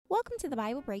Welcome to the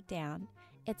Bible Breakdown.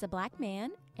 It's a black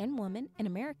man and woman in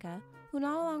America who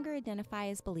no longer identify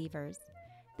as believers.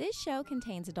 This show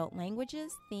contains adult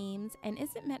languages, themes, and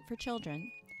isn't meant for children.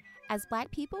 As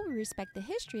black people, we respect the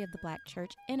history of the black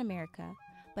church in America,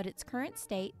 but its current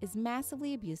state is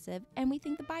massively abusive, and we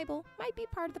think the Bible might be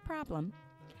part of the problem.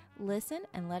 Listen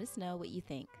and let us know what you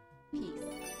think. Peace.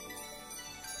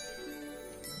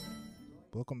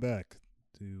 Welcome back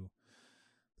to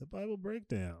the Bible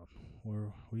Breakdown,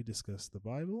 where we discuss the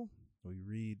Bible. We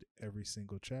read every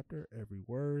single chapter, every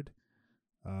word.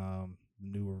 The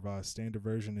New Revised Standard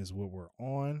Version is what we're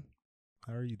on.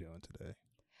 How are you doing today?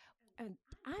 I'm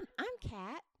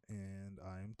Kat. And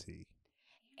I'm T.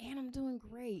 And I'm doing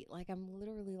great. I'm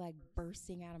literally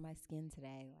bursting out of my skin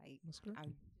today. That's great. I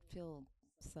feel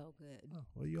so good. Oh,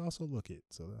 well, you also look it,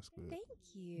 so that's good. Thank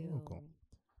you. You're welcome.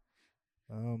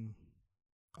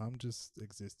 I'm just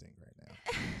existing right now.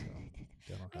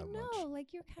 So I don't have I know,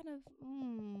 much. you're kind of,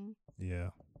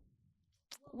 Yeah.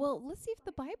 Well, let's see if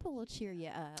the Bible will cheer you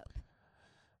up.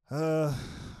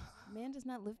 Man does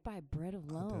not live by bread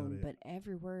alone, but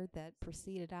every word that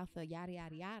proceeded out the yada,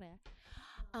 yada, yada.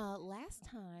 Last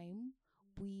time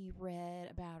we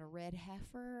read about a red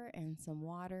heifer and some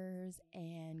waters,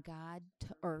 and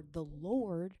the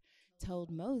Lord told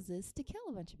Moses to kill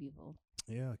a bunch of people.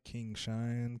 Yeah, King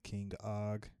Cheyenne, King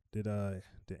Og. Did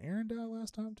Aaron die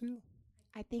last time too?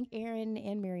 I think Aaron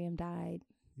and Miriam died.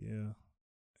 Yeah.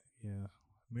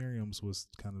 Miriam's was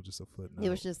kind of just a footnote. It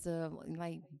was just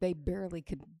they barely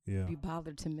could be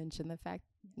bothered to mention the fact,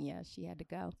 she had to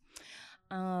go.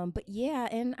 But yeah,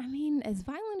 and I mean, as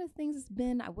violent as things has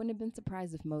been, I wouldn't have been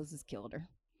surprised if Moses killed her.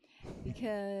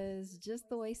 Because just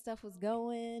the way stuff was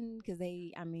going, because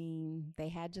they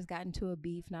had just gotten to a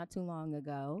beef not too long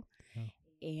ago. Yeah.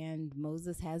 And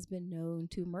Moses has been known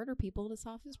to murder people to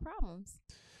solve his problems.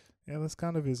 Yeah, that's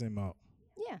kind of his MO.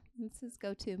 Yeah, it's his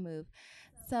go-to move.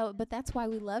 So, but that's why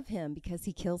we love him, because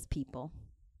he kills people.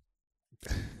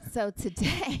 So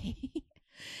today,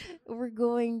 we're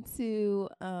going to,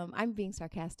 I'm being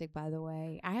sarcastic, by the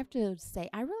way. I realize I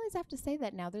have to say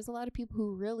that now. There's a lot of people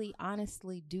who really,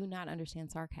 honestly do not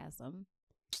understand sarcasm.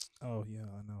 Oh, yeah,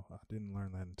 I know. I didn't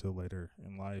learn that until later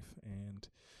in life. And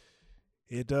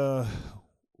it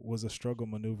was a struggle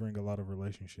maneuvering a lot of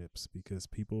relationships, because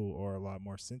people are a lot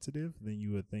more sensitive than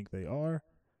you would think they are,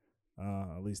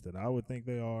 at least that I would think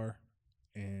they are.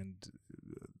 And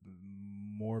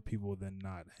more people than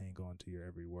not hang on to your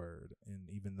every word. And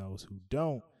even those who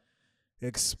don't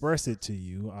express it to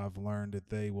you, I've learned that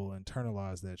they will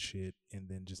internalize that shit and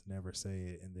then just never say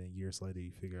it. And then years later,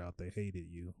 you figure out they hated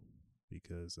you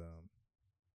because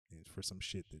it's for some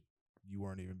shit that you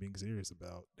weren't even being serious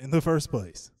about in the first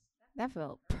place. That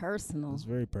felt personal. It was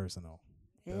very personal.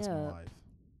 That's my life.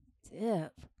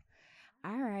 Tip.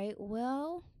 All right.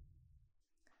 Well,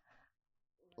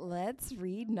 let's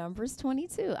read Numbers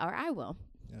 22, or I will.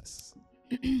 Yes.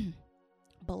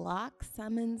 Balak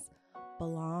summons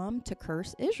Balaam to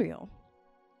curse Israel.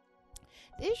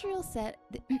 The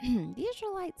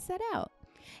Israelites set out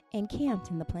and camped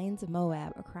in the plains of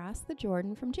Moab across the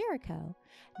Jordan from Jericho.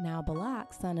 Now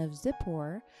Balak, son of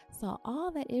Zippor, saw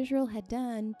all that Israel had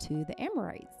done to the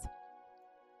Amorites.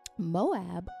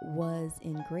 Moab was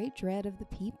in great dread of the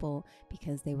people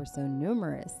because they were so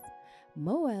numerous.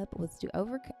 Moab was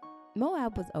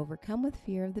overcome with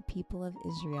fear of the people of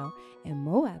Israel, and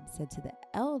Moab said to the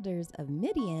elders of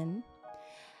Midian,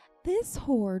 "This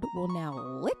horde will now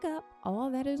lick up all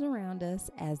that is around us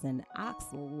as an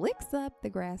ox licks up the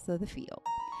grass of the field."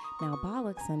 Now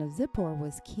Balak, son of Zippor,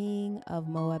 was king of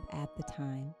Moab at the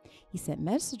time. He sent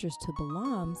messengers to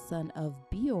Balaam, son of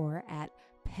Beor, at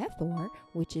Pethor,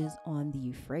 which is on the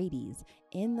Euphrates,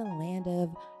 in the land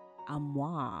of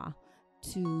Ammon,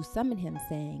 to summon him,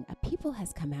 saying, "A people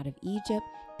has come out of Egypt.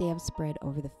 They have spread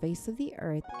over the face of the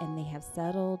earth, and they have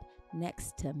settled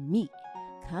next to me.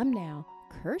 Come now,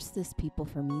 curse this people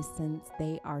for me, since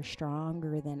they are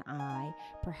stronger than I.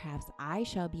 Perhaps I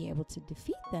shall be able to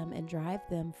defeat them and drive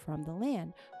them from the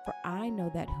land. For I know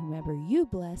that whomever you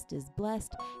blessed is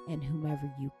blessed, and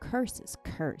whomever you curse is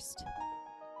cursed."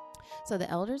 So the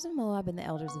elders of Moab and the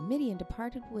elders of Midian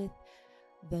departed with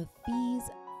the fees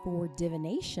for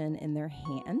divination in their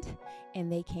hand,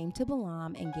 and they came to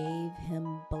Balaam and gave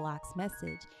him Balak's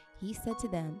message. He said to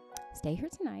them, "Stay here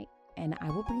tonight, and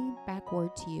I will bring back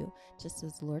word to you, just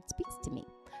as the Lord speaks to me."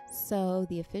 So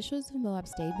the officials of Moab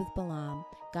stayed with Balaam.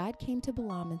 God came to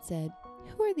Balaam and said,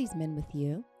 "Who are these men with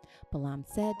you?" Balaam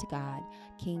said to God,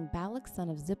 "King Balak, son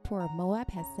of Zippor of Moab,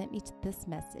 has sent me this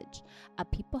message. A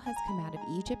people has come out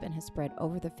of Egypt and has spread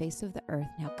over the face of the earth.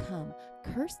 Now come,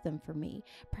 curse them for me.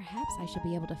 Perhaps I shall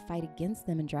be able to fight against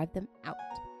them and drive them out."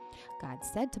 God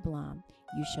said to Balaam,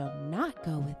 "You shall not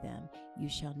go with them. You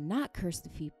shall not curse the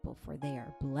people, for they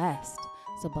are blessed."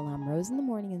 So Balaam rose in the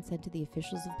morning and said to the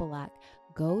officials of Balak,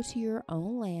 "Go to your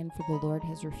own land, for the Lord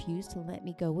has refused to let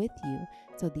me go with you."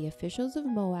 So the officials of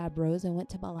Moab rose and went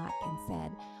to Balak and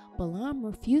said, "Balaam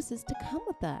refuses to come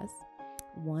with us."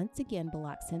 Once again,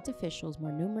 Balak sent officials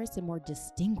more numerous and more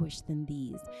distinguished than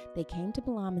these. They came to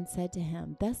Balaam and said to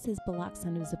him, "Thus says Balak,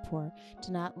 son of Zippor,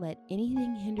 do not let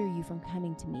anything hinder you from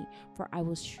coming to me, for I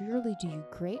will surely do you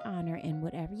great honor, and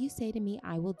whatever you say to me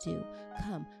I will do.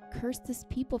 Come, curse this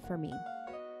people for me."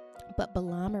 But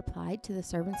Balaam replied to the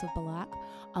servants of Balak,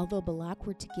 "Although Balak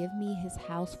were to give me his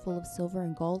house full of silver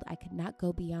and gold, I could not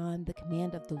go beyond the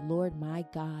command of the Lord my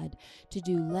God to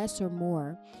do less or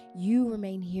more. You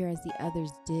remain here as the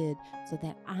others did, so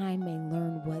that I may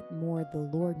learn what more the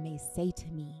Lord may say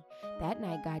to me." That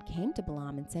night God came to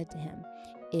Balaam and said to him,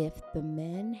 "If the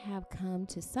men have come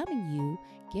to summon you,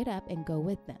 get up and go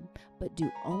with them, but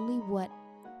do only what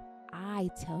I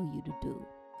tell you to do."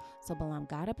 So Balaam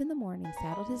got up in the morning,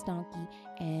 saddled his donkey,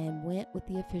 and went with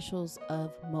the officials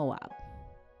of Moab.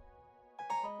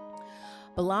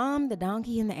 Balaam, the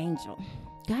donkey, and the angel.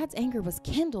 God's anger was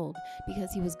kindled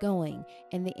because he was going,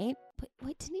 and the angel...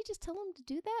 Wait, didn't he just tell him to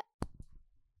do that?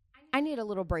 I need a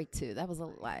little break too. That was a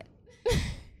lot.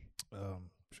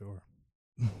 Sure.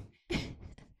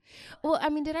 Well, I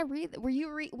mean, did I read? Were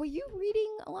you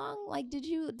reading along? Like, did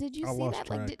you I see lost that?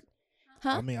 track. Like,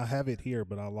 huh? I mean, I have it here,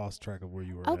 but I lost track of where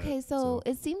you were Okay, at, so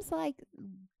it seems like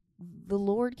the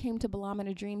Lord came to Balaam in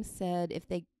a dream, said,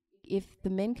 if the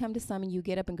men come to summon you,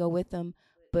 get up and go with them,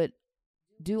 but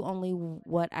do only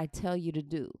what I tell you to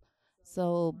do.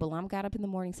 So Balaam got up in the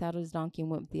morning, saddled his donkey, and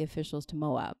went with the officials to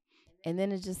Moab. And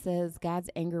then it just says God's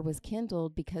anger was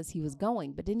kindled because he was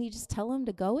going. But didn't he just tell him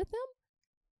to go with them?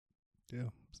 Yeah,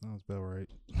 sounds about right.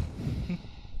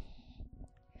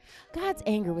 God's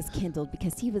anger was kindled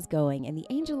because he was going, and the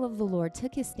angel of the Lord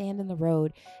took his stand in the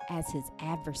road as his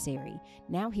adversary.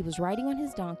 Now he was riding on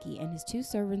his donkey, and his two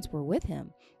servants were with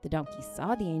him. The donkey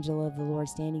saw the angel of the Lord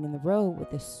standing in the road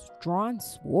with a drawn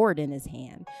sword in his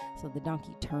hand. So the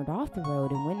donkey turned off the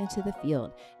road and went into the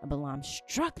field, and Balaam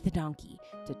struck the donkey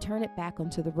to turn it back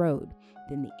onto the road.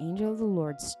 Then the angel of the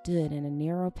Lord stood in a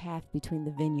narrow path between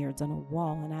the vineyards on a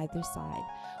wall on either side.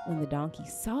 When the donkey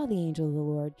saw the angel of the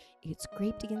Lord, it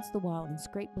scraped against the wall and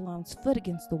scraped Balaam's foot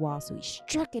against the wall, so he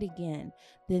struck it again.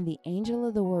 Then the angel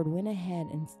of the Lord went ahead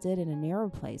and stood in a narrow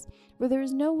place where there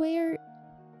was no way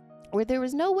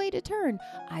to turn,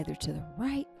 either to the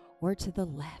right or to the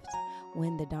left.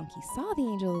 When the donkey saw the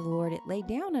angel of the Lord, it lay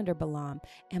down under Balaam,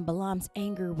 and Balaam's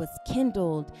anger was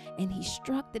kindled, and he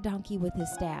struck the donkey with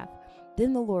his staff.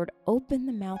 Then the Lord opened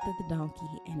the mouth of the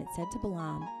donkey, and it said to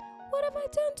Balaam, "What have I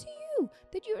done to you,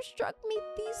 that you have struck me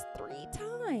these 3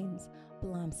 times?"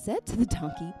 Balaam said to the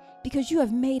donkey, "Because you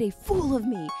have made a fool of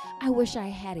me. I wish I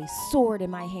had a sword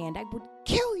in my hand. I would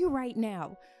kill you right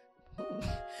now."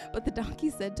 But the donkey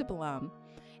said to Balaam,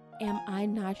 "Am I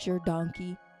not your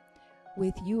donkey,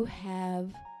 which you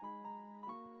have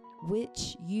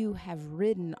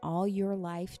ridden all your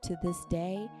life to this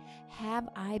day? Have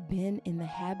I been in the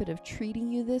habit of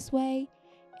treating you this way?"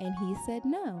 And he said,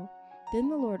 "No." Then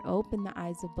the Lord opened the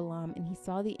eyes of Balaam, and he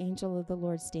saw the angel of the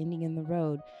Lord standing in the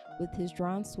road with his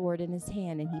drawn sword in his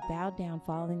hand, and he bowed down,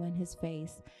 falling on his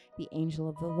face. The angel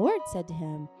of the Lord said to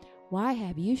him, "Why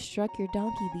have you struck your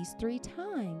donkey these 3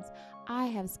 times? I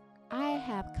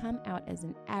have come out as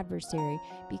an adversary,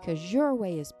 because your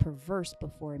way is perverse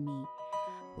before me.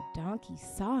 The donkey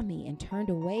saw me and turned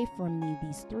away from me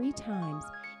these 3 times.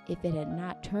 If it had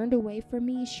not turned away from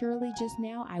me, surely just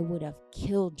now I would have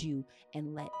killed you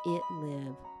and let it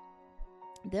live."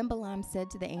 Then Balaam said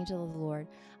to the angel of the Lord,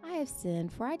 "I have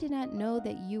sinned, for I did not know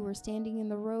that you were standing in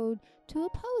the road to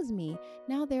oppose me.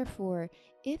 Now therefore,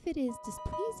 if it is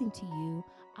displeasing to you,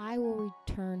 I will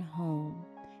return home."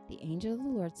 The angel of the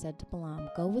Lord said to Balaam,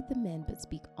 "Go with the men, but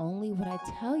speak only what I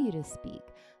tell you to speak."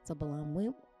 So Balaam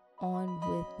went on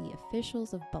with the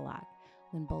officials of Balak.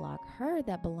 When Balak heard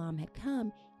that Balaam had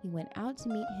come, he went out to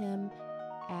meet him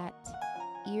at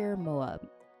Ir-Moab,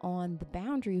 on the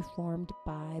boundary formed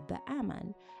by the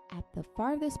Ammon. At the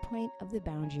farthest point of the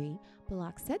boundary,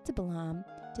 Balak said to Balaam,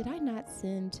 "Did I not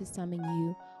send to summon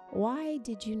you? Why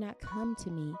did you not come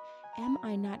to me? Am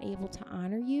I not able to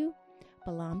honor you?"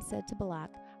 Balaam said to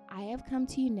Balak, "I have come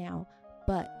to you now,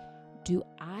 but do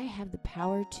I have the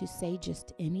power to say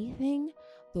just anything?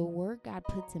 The word God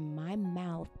puts in my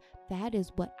mouth, that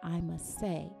is what I must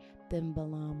say." Then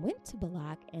Balaam went to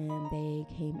Balak, and they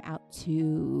came out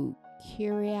to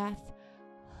Kiriath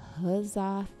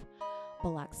Huzoth.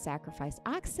 Balak sacrificed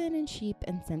oxen and sheep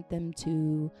and sent them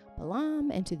to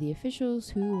Balaam and to the officials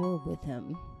who were with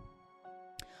him.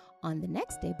 On the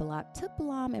next day, Balak took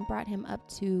Balaam and brought him up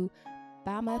to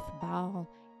Bamoth Baal,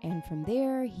 and from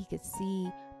there he could see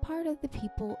part of the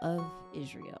people of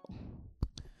Israel.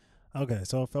 Okay,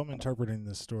 so if I'm interpreting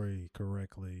this story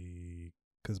correctly,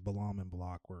 because Balaam and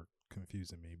Balak were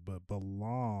confusing me, but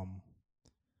Balaam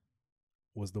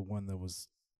was the one that was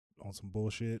on some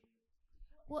bullshit.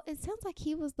 Well, it sounds like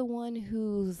he was the one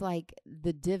who's like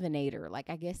the divinator. Like,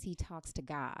 I guess he talks to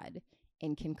God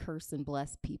and can curse and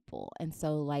bless people. And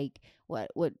so, like,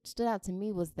 what stood out to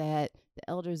me was that the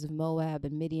elders of Moab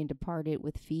and Midian departed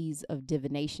with fees of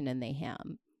divination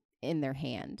in their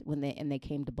hand when they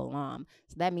came to Balaam.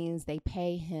 So that means they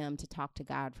pay him to talk to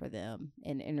God for them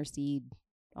and intercede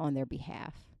on their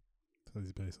behalf. So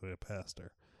he's basically a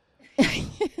pastor.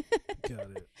 Got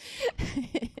it.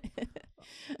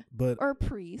 But or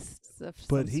priests of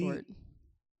some sort.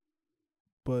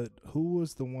 But who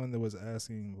was the one that was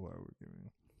asking?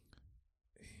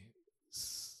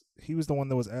 He was the one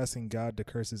that was asking God to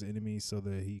curse his enemies so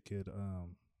that he could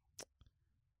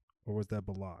or was that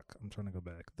Balak? I'm trying to go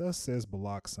back. Thus says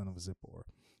Balak, son of Zippor,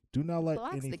 do not let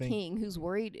Balak's anything. The king who's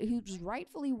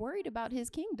rightfully worried about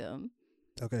his kingdom.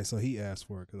 Okay, so he asked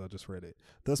for it because I just read it.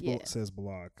 Thus says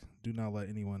Balak, do not let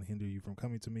anyone hinder you from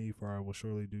coming to me, for I will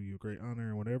surely do you great honor,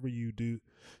 and whatever you do,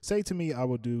 say to me, I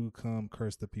will do. Come,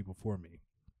 curse the people for me.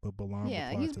 But Balaam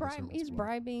he's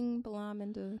bribing Balaam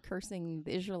into cursing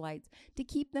the Israelites to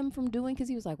keep them from doing, because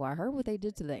he was like, well, I heard what they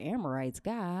did to the Amorites.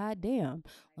 God damn.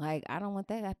 Like, I don't want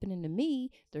that happening to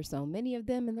me. There's so many of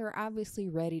them, and they're obviously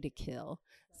ready to kill.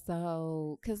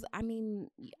 So, because, I mean,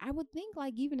 I would think,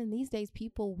 like, even in these days,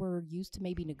 people were used to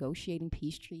maybe negotiating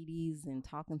peace treaties and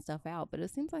talking stuff out, but it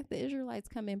seems like the Israelites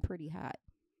come in pretty hot.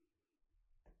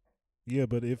 Yeah,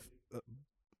 but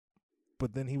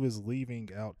but then he was leaving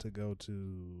out to go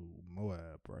to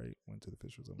Moab, right? Went to the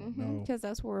officials of Moab. No, because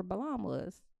that's where Balaam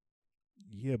was.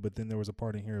 Yeah, but then there was a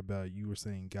part in here about you were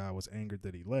saying God was angered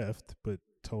that he left, but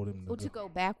told him to go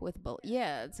back with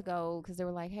to go, because they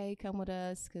were like, hey, come with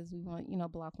us because we want,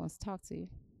 Balak wants to talk to you.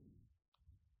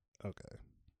 Okay.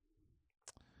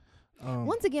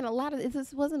 Once again, a lot of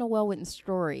this wasn't a well-written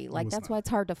story. Like, that's why it's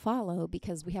hard to follow,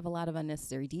 because we have a lot of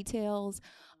unnecessary details.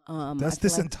 That's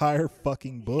this entire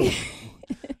fucking book.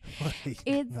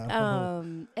 It's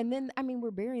and then, I mean,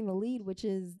 we're burying the lead, which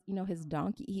is, his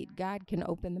donkey. God can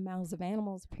open the mouths of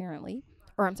animals, apparently.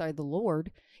 Or I'm sorry, the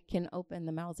Lord can open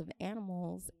the mouths of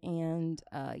animals. And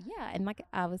and like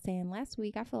I was saying last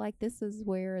week, I feel like this is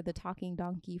where the talking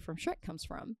donkey from Shrek comes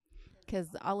from, because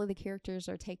all of the characters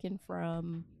are taken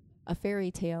from a fairy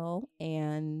tale,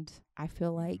 and I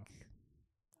feel like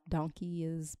donkey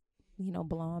is,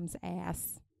 Balaam's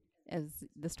ass, as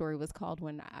the story was called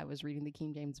when I was reading the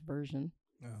King James version.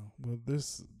 Oh, well,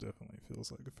 this definitely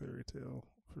feels like a fairy tale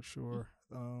for sure.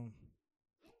 And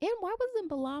why wasn't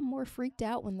Balaam more freaked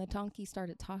out when the donkey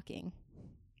started talking?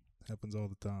 Happens all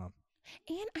the time.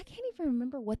 And I can't even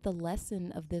remember what the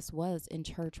lesson of this was in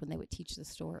church when they would teach the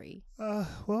story.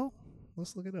 Well,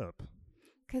 let's look it up.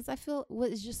 Because I feel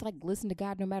it's just like, listen to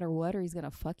God no matter what, or he's going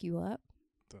to fuck you up.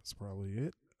 That's probably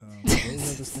it. We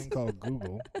have this thing called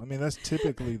Google. I mean, that's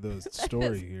typically the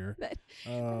story here.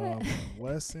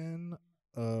 Lesson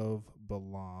of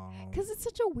Balaam. Because it's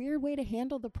such a weird way to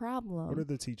handle the problem. What are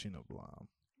the teaching of Balaam?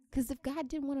 Because if God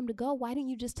didn't want him to go, why didn't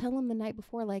you just tell him the night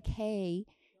before, like, hey,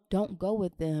 don't go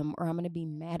with them or I'm going to be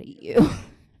mad at you?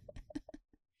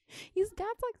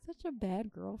 God's like such a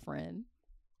bad girlfriend.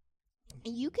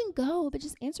 And you can go, but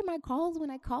just answer my calls when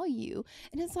I call you.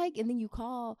 And it's like, and then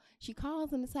she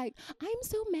calls, and it's like, I'm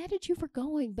so mad at you for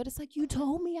going. But it's like, you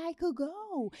told me I could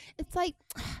go. It's like,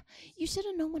 you should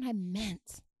have known what I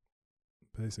meant.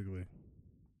 Basically.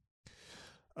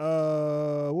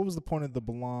 What was the point of the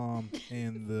Balaam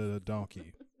and the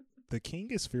donkey? The king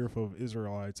is fearful of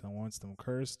Israelites and wants them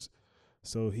cursed,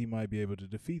 so he might be able to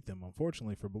defeat them.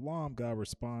 Unfortunately for Balaam, God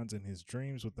responds in his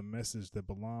dreams with the message that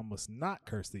Balaam must not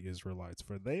curse the Israelites,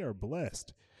 for they are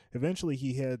blessed. Eventually,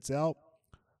 he heads out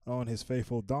on his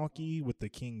faithful donkey with the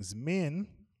king's men.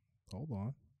 Hold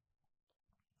on.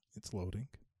 It's loading.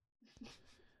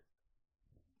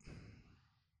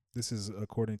 This is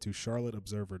according to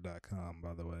CharlotteObserver.com,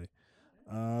 by the way,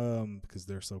 because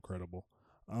they're so credible.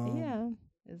 Yeah.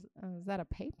 Is that a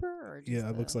paper? Or just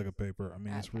it looks like a paper. I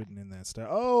mean, it's written in that style.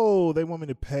 Oh, they want me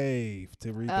to pay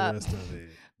to read the rest of it.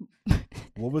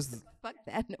 What was the... Fuck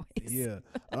that noise. Yeah.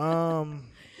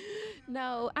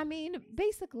 No, I mean,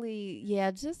 basically,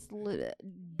 just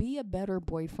be a better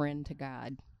boyfriend to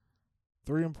God.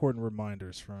 3 important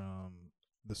reminders from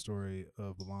the story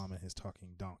of Balaam and his talking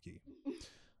donkey.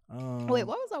 Wait,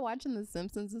 what was I watching The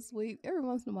Simpsons this week? Every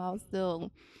once in a while, it's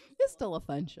still a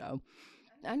fun show.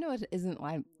 I know it isn't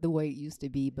like the way it used to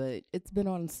be, but it's been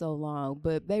on so long.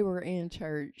 But they were in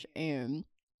church and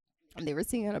they were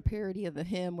singing a parody of the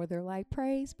hymn where they're like,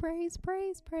 praise, praise,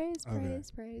 praise, praise,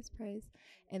 praise, praise, praise.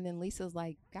 And then Lisa's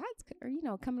like, God's,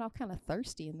 coming off kind of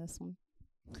thirsty in this one.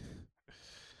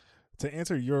 To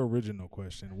answer your original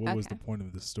question, what was the point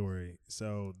of the story?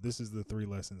 So this is the 3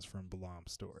 lessons from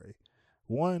Balaam's story.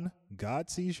 1, God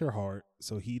sees your heart,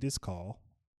 so heed his call.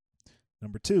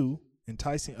 Number 2,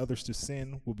 enticing others to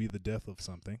sin will be the death of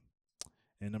something.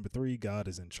 And number 3, God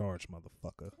is in charge,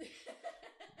 motherfucker.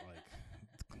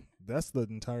 That's the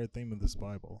entire theme of this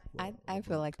Bible. I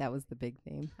feel like that was the big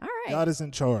theme. All right. God is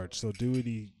in charge, so do what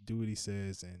he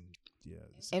says, and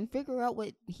and figure out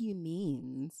what he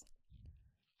means.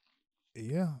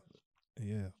 Yeah.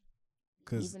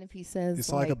 Because even if he says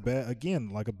it's like a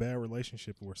bad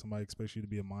relationship where somebody expects you to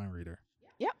be a mind reader.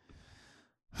 Yep.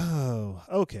 Oh,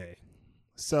 okay.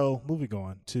 So moving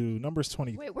on to Numbers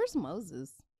 20. Wait, where's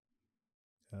Moses?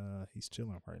 He's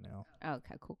chilling right now.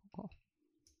 Okay, cool.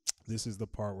 This is the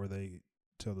part where they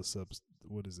tell the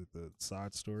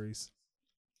side stories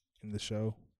in the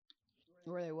show.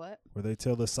 Were they what? Where they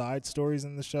tell the side stories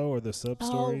in the show or the sub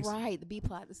stories. Oh, right. The B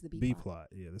plot. This is the B plot. B plot.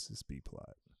 Yeah, this is B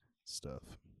plot stuff.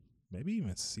 Maybe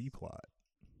even C plot.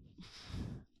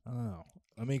 I don't know.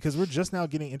 I mean, because we're just now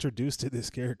getting introduced to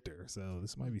this character, so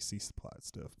this might be C plot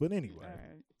stuff. But anyway,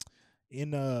 they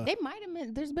might have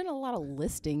been. There's been a lot of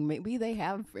listing. Maybe they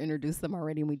have introduced them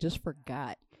already, and we just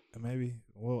forgot. Maybe.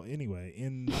 Well, anyway,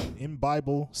 in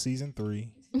Bible season 3,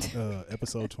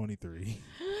 episode 23.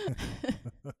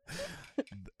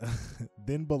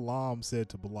 Then Balaam said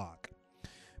to Balak,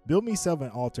 "Build me 7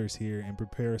 altars here and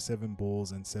prepare 7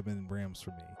 bulls and 7 rams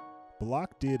for me."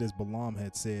 Balak did as Balaam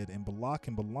had said, and Balak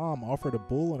and Balaam offered a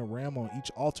bull and a ram on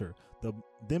each altar.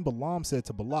 Then Balaam said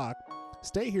to Balak,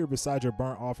 "Stay here beside your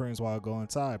burnt offerings while I go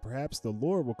inside. Perhaps the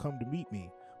Lord will come to meet me.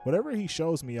 Whatever he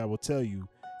shows me, I will tell you."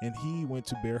 And he went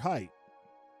to Beer Height.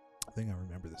 I think I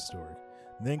remember this story.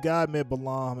 Then God met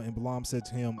Balaam, and Balaam said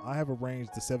to him, "I have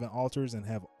arranged the 7 altars and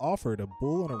have offered a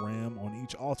bull and a ram on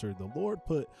each altar." The Lord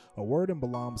put a word in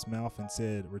Balaam's mouth and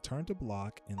said, "Return to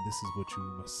Balak, and this is what you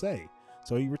must say."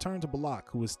 So he returned to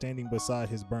Balak, who was standing beside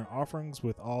his burnt offerings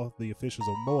with all the officials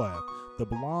of Moab.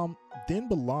 Then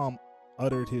Balaam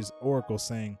uttered his oracle,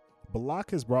 saying,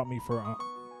 "Balak has brought me from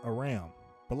a ram.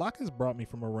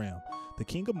 The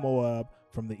king of Moab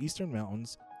from the eastern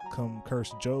mountains. Come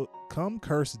curse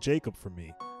Jacob for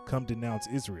me. Come denounce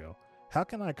Israel. How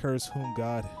can I curse whom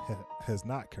God has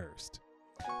not cursed?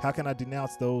 How can I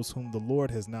denounce those whom the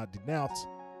Lord has not denounced?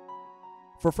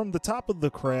 For from the top of the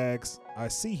crags I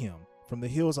see him. From the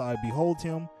hills I behold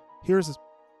him. Here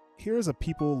is a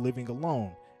people living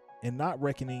alone, and not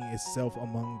reckoning itself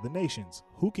among the nations.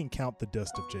 Who can count the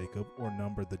dust of Jacob or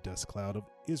number the dust cloud of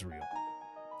Israel?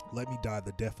 Let me die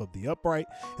the death of the upright,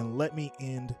 and let my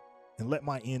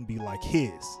end be like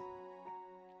his. !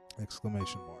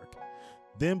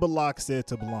 Then Balak said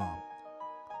to Balaam,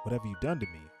 "What have you done to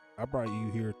me? I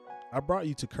brought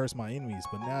you to curse my enemies,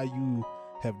 but now you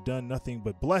have done nothing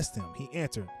but bless them." He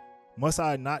answered, "Must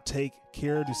I not take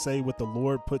care to say what the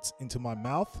Lord puts into my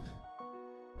mouth?"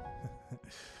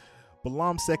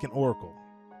 Balaam's second oracle.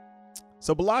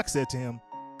 So Balak said to him,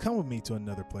 "Come with me to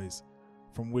another place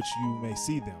from which you may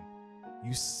see them.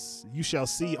 You shall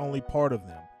see only part of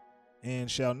them, and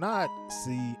shall not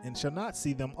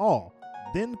see them all.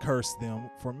 Then curse them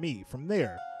for me from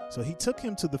there." So he took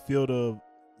him to the field of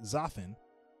Zophim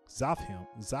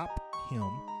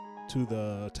to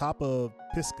the top of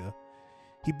Pisgah.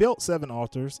 He built 7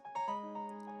 altars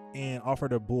and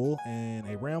offered a bull and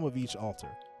a ram of each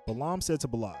altar. Balaam said to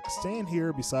Balak, "Stand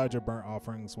here beside your burnt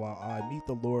offerings while I meet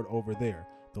the Lord over there."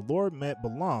 The Lord met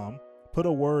Balaam, put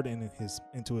a word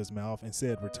into his mouth, and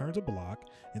said, "Return to Balak,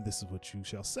 and this is what you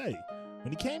shall say."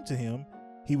 When he came to him,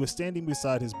 he was standing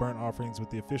beside his burnt offerings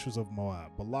with the officials of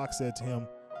Moab. Balak said to him,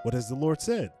 "What has the Lord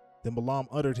said?" Then Balaam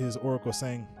uttered his oracle,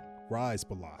 saying, "Rise,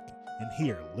 Balak, and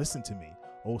hear, listen to me,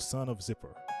 O son of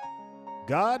Zippor.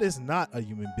 God is not a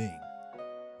human being,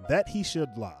 that he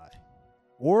should lie,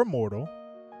 or mortal,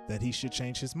 that he should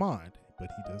change his mind."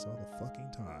 But he does all the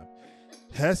fucking time.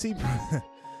 Has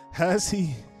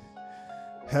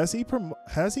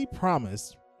he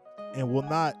promised and will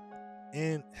not?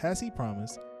 And has he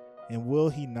promised and will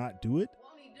he not do it?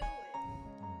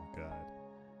 Oh my God.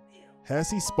 Has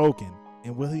he spoken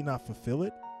and will he not fulfill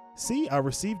it? See, I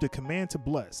received a command to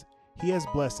bless. He has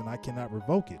blessed and I cannot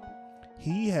revoke it.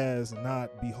 He has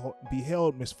not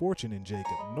beheld misfortune in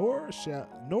Jacob,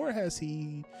 nor has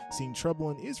he seen trouble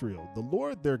in Israel. The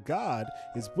Lord their God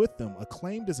is with them,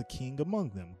 acclaimed as a king among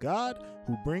them. God,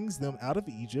 who brings them out of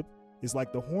Egypt, is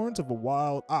like the horns of a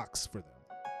wild ox for them.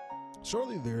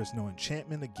 Surely there is no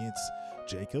enchantment against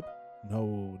Jacob,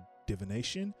 no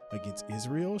divination against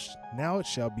Israel. Now it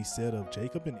shall be said of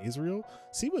Jacob and Israel,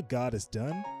 see what God has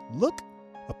done. Look,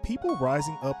 a people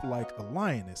rising up like a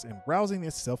lioness and rousing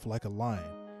itself like a lion.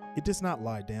 It does not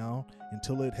lie down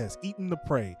until it has eaten the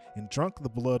prey and drunk the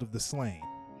blood of the slain.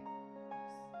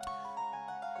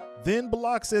 Then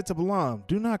Balak said to Balaam,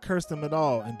 do not curse them at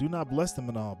all and do not bless them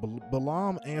at all.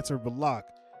 Balaam answered Balak,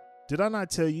 did I not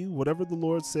tell you, whatever the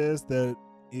Lord says, that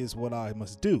is what I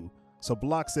must do? So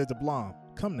Balak said to Balaam,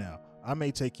 come now, I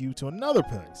may take you to another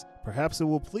place. Perhaps it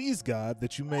will please God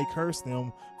that you may curse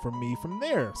them from me from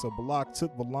there. So Balak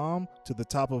took Balaam to the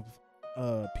top of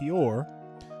Peor,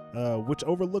 which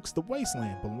overlooks the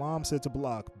wasteland. Balaam said to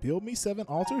Balak, build me 7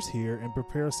 altars here and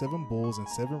prepare 7 bulls and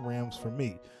 7 rams for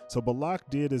me. So Balak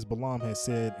did as Balaam had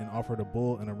said and offered a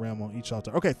bull and a ram on each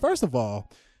altar. Okay, first of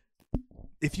all,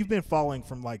 if you've been following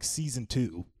from like season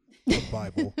 2 of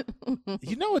Bible,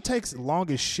 you know it takes long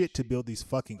as shit to build these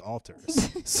fucking altars.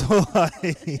 So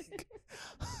like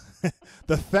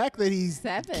the fact that he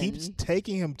keeps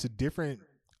taking him to different,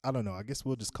 I don't know, I guess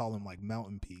we'll just call them like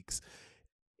mountain peaks.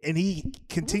 And he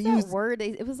continues. What's that word?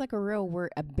 It was like a real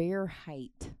word, a bear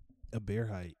height. A bear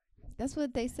height. That's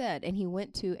what they said. And he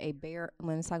went to a bear,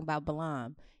 when it's talking about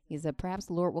Balaam, he said, perhaps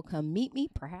the Lord will come meet me,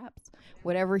 perhaps.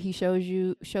 Whatever he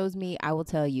shows me, I will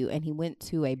tell you. And he went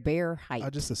to a bear height. I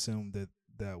just assumed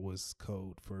that was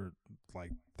code for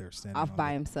like they're standing off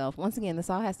by himself. Once again, this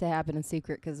all has to happen in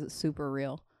secret because it's super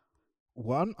real.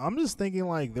 Well, I'm just thinking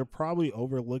like they're probably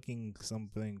overlooking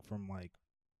something from like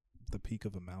the peak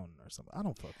of a mountain or something. I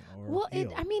don't fucking know. Well,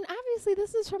 I mean, obviously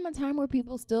this is from a time where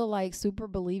people still like super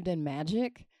believed in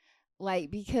magic.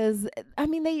 Like, because I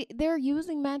mean, they're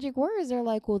using magic words. They're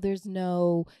like, well, there's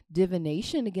no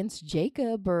divination against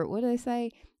Jacob, or what do they say?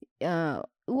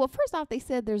 Well, first off, they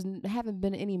said haven't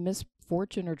been any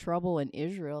misfortune or trouble in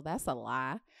Israel. That's a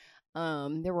lie.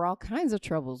 There were all kinds of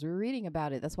troubles. We were reading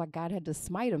about it. That's why God had to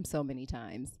smite them so many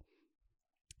times.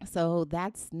 So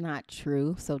that's not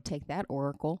true. So take that,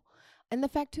 oracle. And the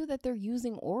fact too that they're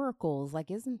using oracles,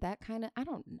 like, isn't that kind of, I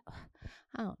don't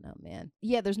know, man.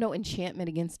 Yeah, there's no enchantment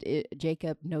against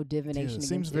Jacob, no divination against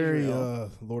Israel. Seems very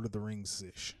Lord of the Rings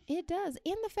ish. It does.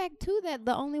 And the fact too that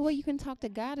the only way you can talk to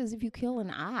God is if you kill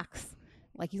an ox.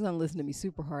 Like, he's gonna listen to me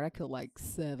super hard. I killed like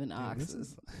 7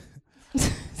 oxes.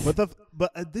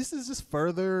 But this is just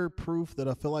further proof that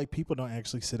I feel like people don't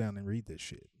actually sit down and read this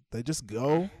shit. They just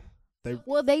go.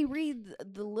 They read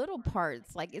the little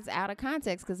parts, like it's out of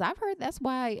context, because I've heard that's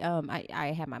why I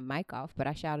had my mic off, but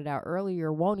I shouted out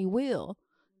earlier, won't he will,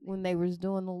 when they was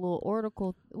doing the little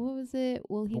oracle. What was it?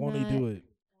 Won't he do it?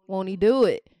 Won't he do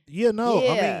it? Yeah, no.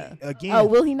 Yeah. I mean, again. Oh,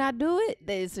 will he not do it?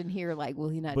 It's in here like, will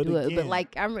he not do it? But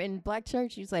like, I'm in black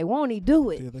church, you say, won't he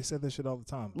do it? Yeah, they said that shit all the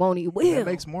time. Won't he will? That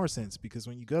makes more sense because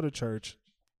when you go to church,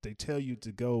 they tell you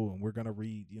to go and we're gonna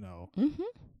read,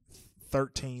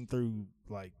 13 through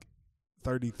like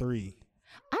 33.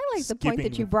 I like the point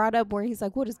that you brought up where he's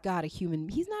like, what is God, a human?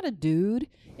 He's not a dude.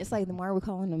 It's like, then why are we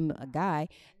calling him a guy?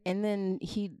 And then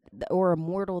or a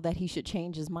mortal that he should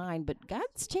change his mind. But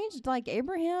God's changed, like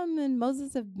Abraham and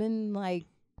Moses have been like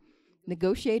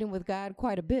negotiating with God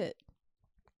quite a bit.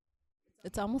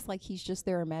 It's almost like he's just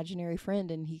their imaginary friend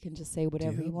and he can just say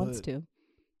whatever he wants to.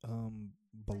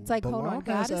 It's like, hold on,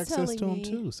 God is telling to him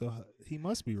too, so he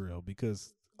must be real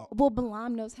because. Well,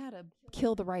 Balaam knows how to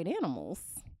kill the right animals.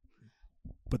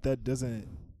 But that doesn't.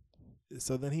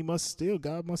 So then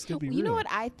God must still be real. You know what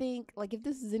I think? Like, if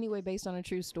this is anyway based on a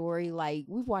true story, like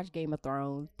we've watched Game of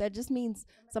Thrones, that just means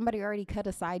somebody already cut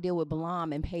a side deal with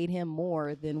Balaam and paid him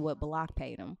more than what Balak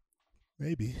paid him.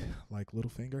 Maybe like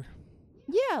Littlefinger.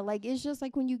 Yeah, like it's just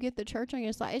like when you get the church on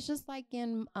your side. It's just like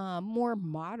in more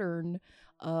modern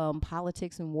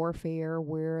politics and warfare,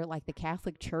 where like the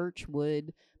Catholic Church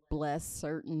would bless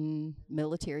certain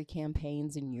military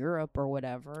campaigns in Europe or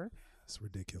whatever. It's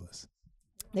ridiculous.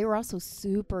 They were also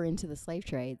super into the slave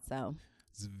trade, so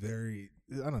it's very,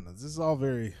 I don't know, this is all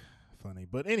very funny.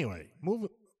 But anyway,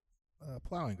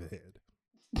 plowing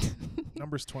ahead.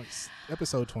 Numbers 20,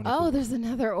 episode 24. Oh, there's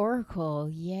another oracle.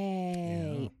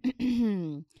 Yay.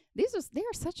 Yeah. They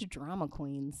are such drama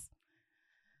queens.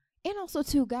 And also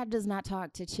too, God does not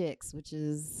talk to chicks, which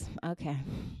is okay.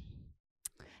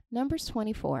 Numbers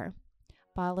 24,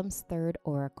 Balaam's third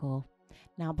oracle.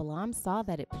 Now Balaam saw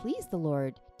that it pleased the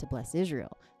Lord to bless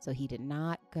Israel, so he did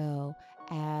not go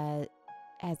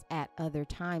as at other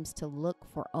times to look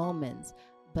for omens,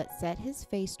 but set his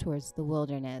face towards the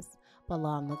wilderness.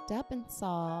 Balaam looked up and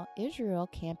saw Israel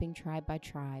camping tribe by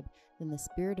tribe. Then the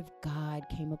Spirit of God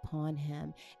came upon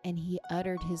him, and he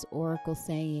uttered his oracle,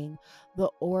 saying, "The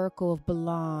oracle of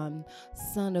Balaam,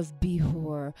 son of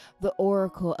Behor, the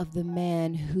oracle of the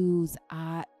man whose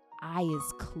eye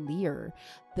is clear,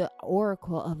 the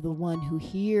oracle of the one who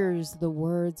hears the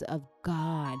words of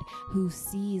God, who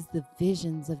sees the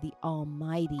visions of the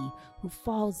Almighty, who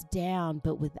falls down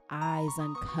but with eyes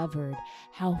uncovered.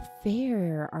 How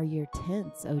fair are your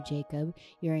tents, O Jacob,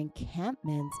 your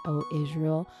encampments, O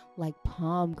Israel, like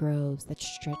palm groves that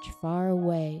stretch far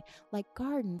away, like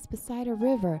gardens beside a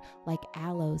river, like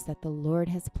aloes that the Lord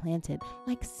has planted,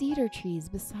 like cedar trees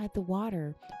beside the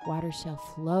water. Water shall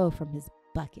flow from his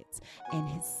buckets, and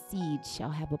his seed shall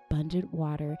have abundant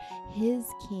water. His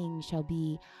king shall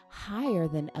be higher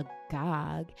than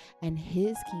Agag, and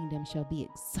his kingdom shall be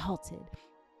exalted.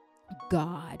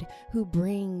 God, who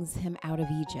brings him out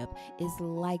of Egypt, is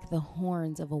like the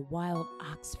horns of a wild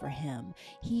ox for him.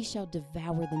 He shall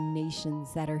devour the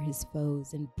nations that are his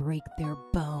foes and break their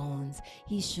bones.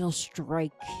 He shall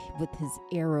strike with his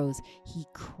arrows. He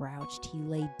crouched, he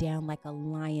lay down like a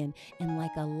lion, and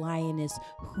like a lioness,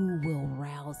 who will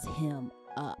rouse him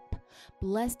up?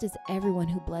 Blessed is everyone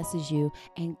who blesses you,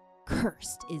 and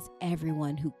cursed is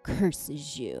everyone who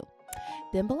curses you."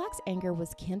 Then Balak's anger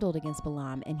was kindled against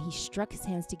Balaam, and he struck his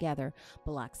hands together.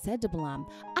 Balak said to Balaam,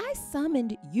 "I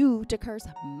summoned you to curse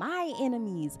my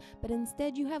enemies, but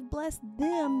instead you have blessed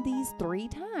them these 3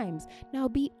 times. Now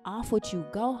be off with you.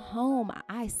 Go home.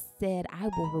 I said I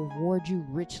will reward you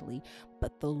richly,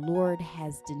 but the Lord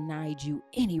has denied you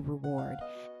any reward."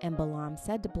 And Balaam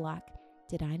said to Balak,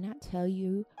 Did I not tell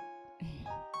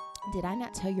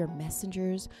your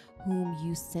messengers whom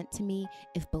you sent to me,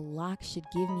 if Balak should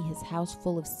give me his house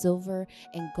full of silver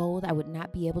and gold, I would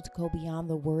not be able to go beyond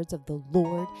the words of the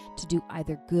Lord to do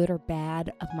either good or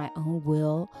bad of my own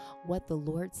will? What the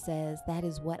Lord says, that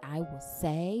is what I will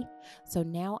say. So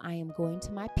now I am going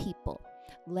to my people.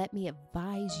 Let me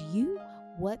advise you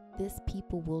what this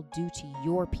people will do to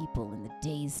your people in the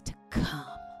days to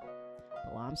come.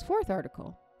 Balaam's fourth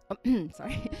oracle.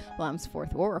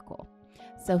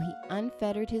 So he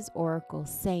unfettered his oracle,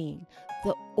 saying,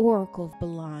 "The oracle of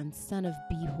Balaam, son of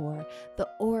Behor, the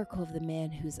oracle of the man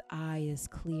whose eye is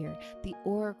clear, the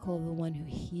oracle of the one who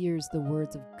hears the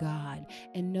words of God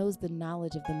and knows the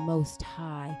knowledge of the Most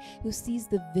High, who sees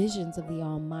the visions of the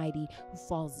Almighty, who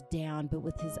falls down but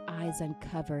with his eyes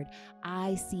uncovered.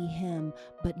 I see him,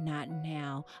 but not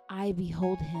now. I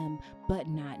behold him, but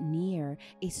not near.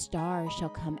 A star shall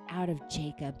come out of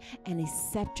Jacob, and a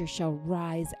scepter shall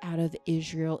rise out of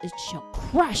Israel. It shall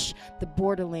crush the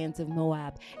borderlands of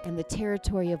Moab and the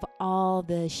territory of all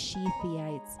the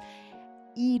Shethites.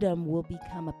 Edom will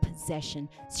become a possession,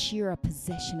 Seir a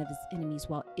possession of his enemies,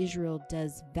 while Israel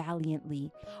does valiantly.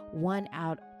 One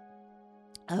out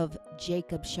of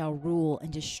Jacob shall rule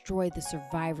and destroy the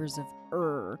survivors of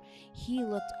Ur." He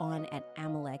looked on at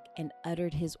Amalek and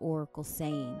uttered his oracle,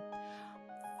 saying,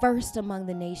 "First among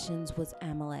the nations was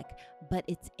Amalek, but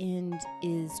its end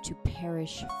is to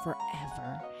perish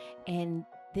forever." And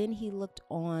then he looked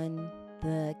on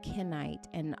the Kenite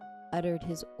and uttered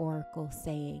his oracle,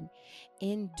 saying,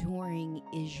 "Enduring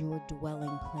is your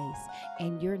dwelling place,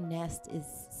 and your nest is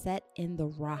set in the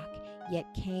rock.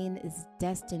 Yet Cain is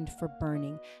destined for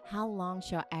burning. How long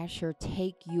shall Asher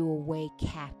take you away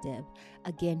captive?"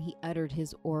 Again he uttered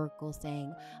his oracle,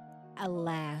 saying,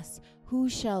 "Alas, who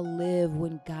shall live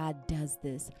when God does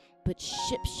this? But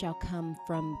ships shall come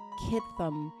from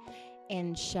Kithom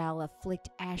and shall afflict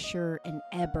Asher and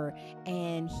Eber,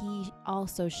 and he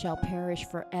also shall perish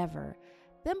forever."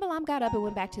 Then Balaam got up and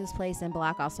went back to his place, and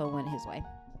Balak also went his way.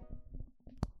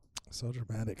 So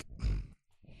dramatic.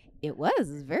 It was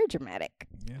very dramatic.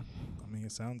 Yeah. I mean,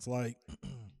 it sounds like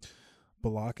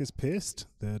Balak is pissed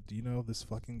that, this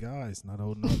fucking guy is not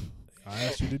old enough. I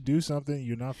asked you to do something,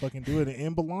 you're not fucking doing it.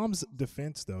 In Balaam's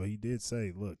defense, though, he did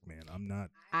say, "Look, man,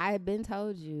 I've been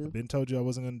told you I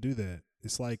wasn't going to do that."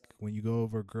 It's like when you go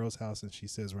over a girl's house and she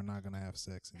says, "We're not going to have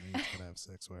sex," and then you got to have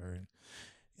sex with her.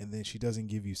 And then she doesn't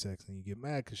give you sex, and you get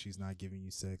mad because she's not giving you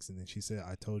sex. And then she said,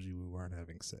 "I told you we weren't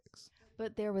having sex."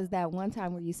 But there was that one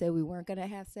time where you said we weren't going to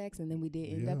have sex, and then we did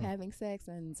end up having sex.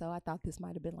 And so I thought this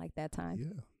might have been like that time.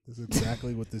 Yeah, this is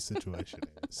exactly what this situation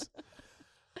is.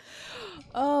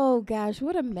 Oh, gosh,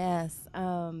 what a mess.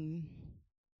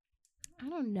 I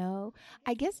don't know.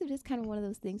 I guess it is kind of one of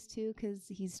those things, too, because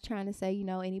he's trying to say,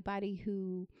 anybody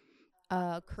who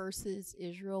curses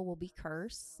Israel will be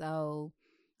cursed. So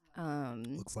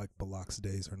Looks like Balak's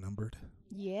days are numbered.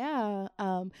 Yeah.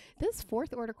 This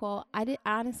fourth article, I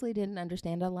honestly didn't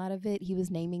understand a lot of it. He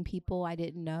was naming people I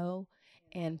didn't know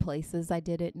and places I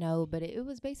didn't know, but it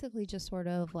was basically just sort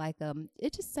of like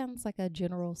it just sounds like a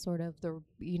general sort of the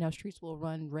streets will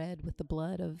run red with the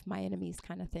blood of my enemies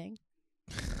kind of thing.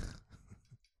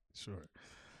 Sure.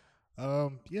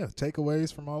 Yeah,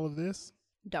 takeaways from all of this.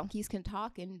 Donkeys can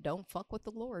talk and don't fuck with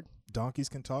the Lord. Donkeys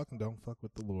can talk and don't fuck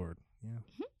with the Lord. Yeah.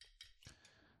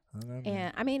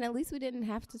 And I mean, at least we didn't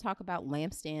have to talk about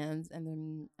lampstands and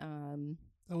then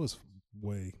that was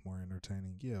way more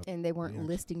entertaining. Yeah. And they weren't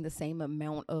listing the same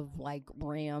amount of like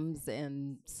rams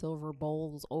and silver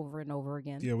bowls over and over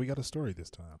again. Yeah, we got a story this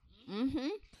time. Mm-hmm.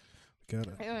 Got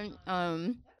it. And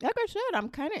like I said, I'm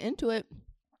kind of into it.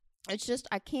 It's just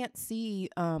I can't see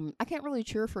I can't really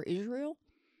cheer for Israel.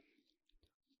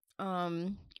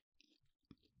 Once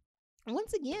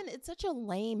again, it's such a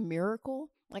lame miracle.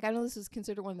 Like, I know this is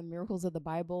considered one of the miracles of the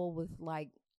Bible with, like,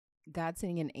 God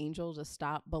sending an angel to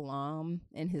stop Balaam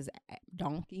and his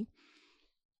donkey.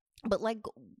 But, like,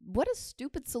 what a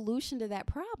stupid solution to that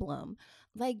problem.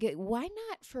 Like, why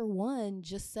not, for one,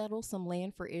 just settle some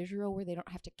land for Israel where they don't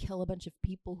have to kill a bunch of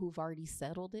people who've already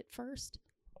settled it first?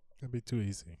 That'd be too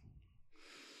easy.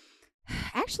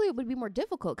 Actually, it would be more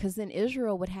difficult because then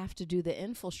Israel would have to do the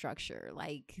infrastructure.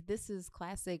 Like, this is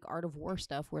classic art of war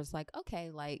stuff where it's like,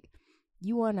 okay, like,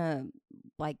 you want to,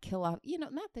 like, kill off,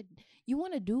 not that you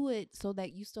want to do it so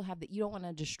that you still have you don't want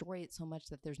to destroy it so much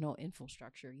that there's no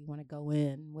infrastructure. You want to go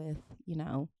in with,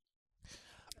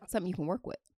 something you can work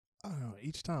with. I don't know.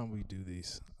 Each time we do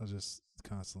these, I just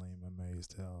constantly am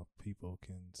amazed how people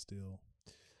can still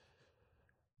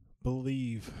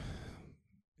believe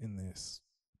in this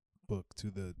book to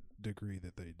the degree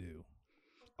that they do.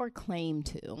 Or claim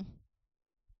to.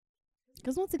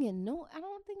 Because once again, I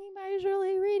don't think anybody's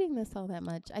really reading this all that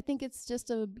much. I think it's just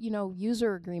a,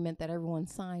 user agreement that everyone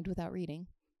signed without reading.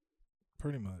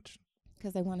 Pretty much.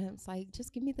 Because they want to, it's like,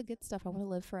 just give me the good stuff. I want to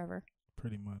live forever.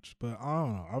 Pretty much. But I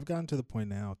don't know. I've gotten to the point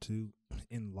now, too,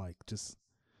 in like just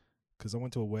because I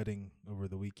went to a wedding over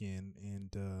the weekend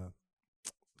and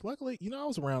luckily, I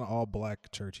was around all black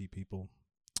churchy people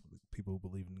who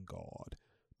believe in God.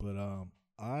 But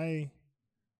I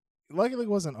luckily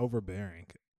wasn't overbearing.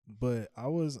 But I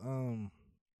was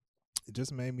it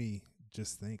just made me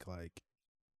just think like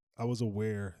I was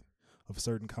aware of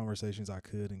certain conversations I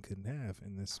could and couldn't have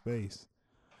in this space.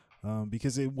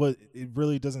 Because it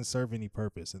really doesn't serve any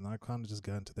purpose. And I kind of just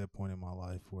gotten to that point in my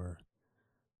life where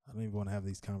I don't even want to have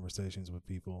these conversations with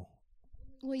people.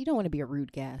 Well, you don't want to be a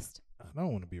rude guest. I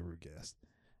don't want to be a rude guest.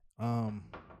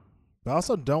 But I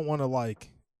also don't want to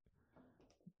like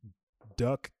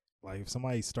duck. Like if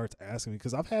somebody starts asking me,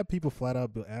 because I've had people flat out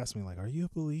ask me like, "Are you a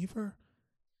believer?"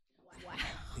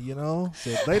 Wow. So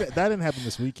that didn't happen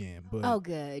this weekend. But oh,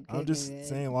 good. I'm just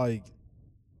saying like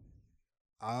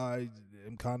I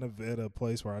am kind of at a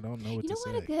place where I don't know what to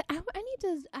say.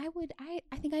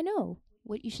 I think I know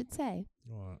what you should say.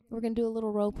 What? We're gonna do a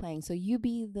little role playing. So you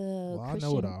be the Christian. I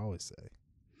know what I always say.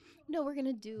 No, we're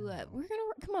gonna do.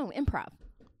 Come on, improv.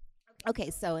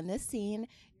 Okay, so in this scene,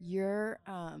 you're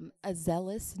a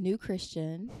zealous new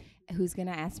Christian who's going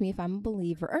to ask me if I'm a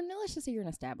believer. Or no, let's just say you're an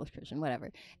established Christian,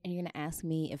 whatever. And you're going to ask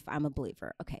me if I'm a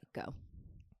believer. Okay, go.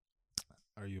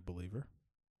 Are you a believer?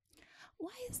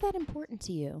 Why is that important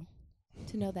to you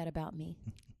to know that about me?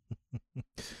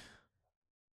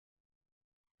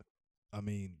 I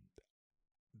mean,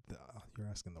 you're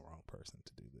asking the wrong person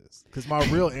to do this. Because my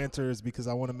real answer is because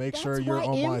I want to make sure you're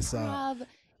on my side.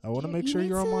 I want to make sure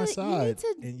you're on my side,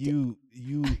 and you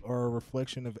are a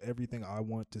reflection of everything I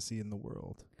want to see in the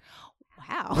world.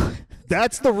 Wow.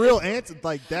 That's the real answer.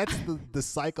 Like, that's the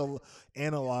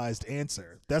psychoanalyzed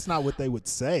answer. That's not what they would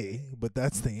say, but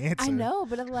that's the answer. I know,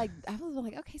 but I was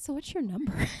like, okay, so what's your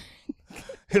number?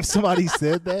 If somebody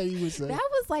said that, you would say.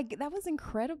 That was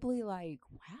incredibly like,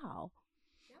 wow.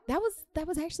 That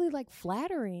was actually like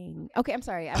flattering. Okay, I'm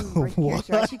sorry. I'm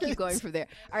character. I should keep going from there.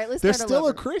 All right, let's. They're still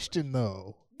a Christian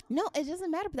though. No, it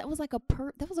doesn't matter. But that was like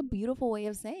that was a beautiful way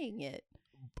of saying it.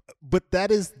 But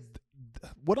that is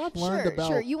what I've learned about.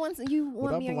 Sure, you want me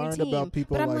on your team. About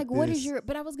people but I'm like what this. is your?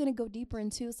 But I was gonna go deeper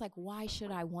into. It's like, why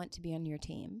should I want to be on your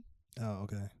team? Oh,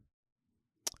 okay.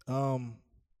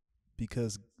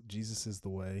 Because Jesus is the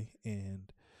way,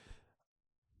 and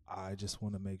I just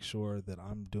want to make sure that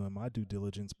I'm doing my due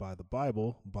diligence by the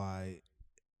Bible, by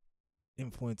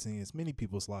influencing as many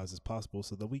people's lives as possible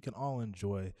so that we can all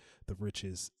enjoy the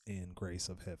riches and grace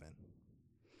of heaven.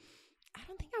 I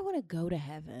don't think I want to go to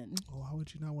heaven. Well, why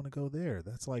would you not want to go there?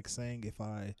 That's like saying if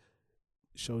I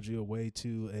showed you a way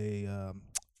to a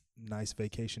nice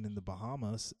vacation in the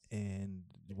Bahamas, and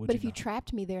would But you if you not?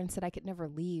 trapped me there and said I could never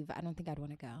leave, I don't think I'd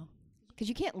want to go. Because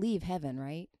you can't leave heaven,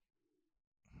 right?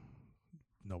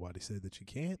 Nobody said that you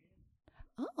can't.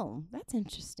 Oh, that's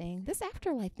interesting. This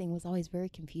afterlife thing was always very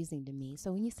confusing to me.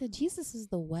 So when you said Jesus is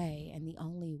the way and the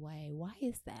only way, why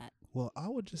is that? Well, I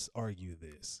would just argue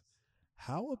this.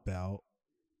 How about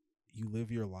you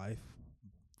live your life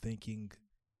thinking,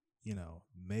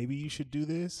 maybe you should do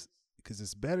this? Because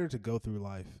it's better to go through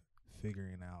life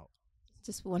figuring out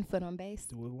Just 1 foot on base?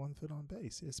 with 1 foot on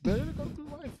base. It's better to go through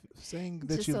life saying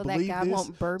that Just you so believe that God this,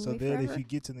 won't burn so me that forever? if you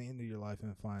get to the end of your life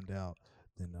and find out,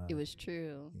 then It was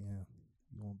true. yeah,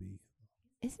 you won't be.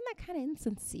 Isn't that kind of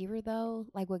insincere though?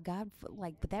 Like would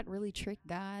would that really trick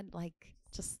God? Like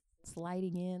just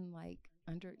sliding in like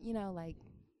under,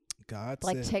 God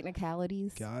like said.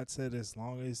 technicalities? God said, as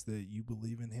long as that you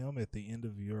believe in Him at the end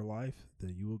of your life,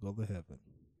 that you will go to heaven.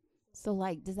 So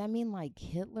like, does that mean like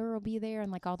Hitler will be there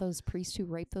and like all those priests who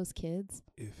rape those kids?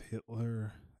 If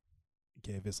Hitler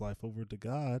gave his life over to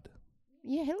God,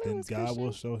 Yeah, Hitler then was God Christian.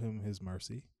 will show him His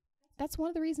mercy. That's one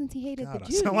of the reasons he hated God, the I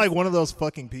Jews. sound like one of those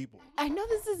fucking people. I know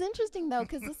this is interesting though,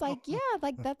 because it's like, yeah,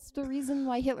 like that's the reason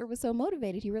why Hitler was so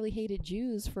motivated. He really hated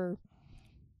Jews for,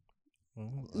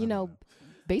 Well, I you don't know,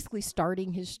 basically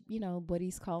starting his, what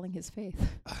he's calling his faith.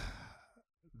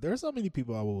 There's so many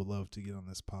people I would love to get on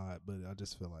this pod, but I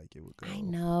just feel like it would go. I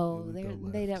know it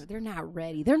would go left. they're not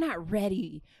ready. They're not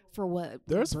ready for what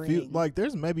we There's a few, bring.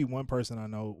 there's maybe one person I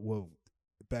know. Well,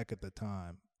 back at the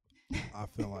time, I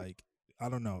feel like I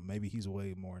don't know. Maybe he's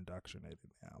way more indoctrinated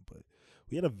now, but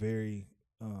we had a very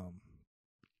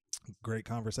great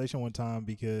conversation one time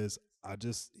because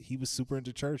he was super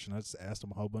into church, and I just asked him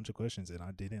a whole bunch of questions, and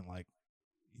I didn't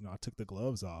I took the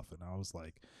gloves off, and I was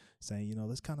like saying,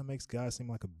 this kind of makes God seem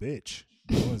like a bitch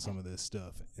doing some of this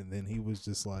stuff, and then he was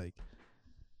just like,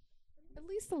 At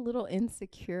least a little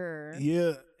insecure.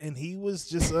 yeah, and he was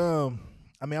just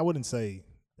I mean, I wouldn't say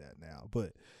that now,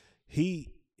 but he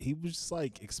was just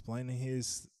like explaining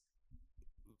his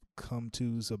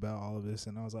come-tos about all of this,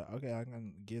 and I was like, okay, I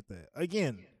can get that.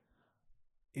 Again,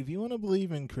 if you want to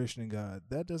believe in Christian God,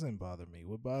 that doesn't bother me.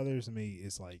 What bothers me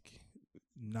is like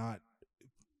not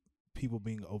people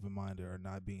being open-minded or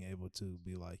not being able to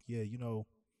be like, yeah,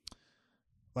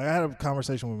 like I had a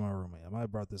conversation with my roommate. I might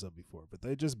have brought this up before, but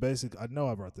they just basically, I know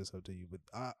I brought this up to you,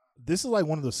 but this is like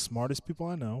one of the smartest people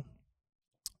I know.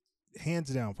 Hands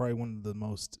down, probably one of the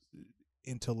most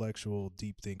intellectual,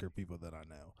 deep thinker people that I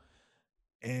know.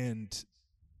 And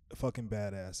fucking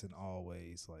badass in all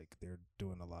ways. Like they're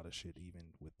doing a lot of shit even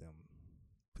with them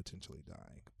potentially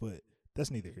dying. But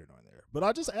that's neither here nor there. But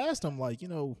I just asked him,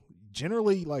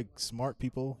 generally, smart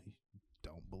people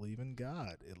don't believe in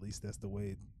God. At least that's the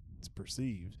way it's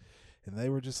perceived. And they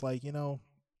were just like,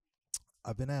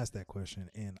 I've been asked that question,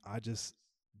 and I just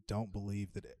don't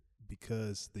believe that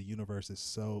because the universe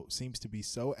seems to be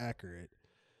so accurate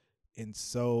and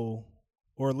so,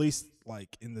 or at least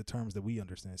in the terms that we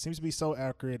understand, it seems to be so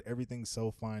accurate, everything's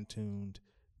so fine-tuned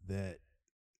that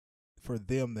for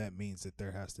them that means that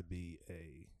there has to be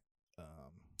a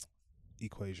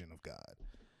equation of God.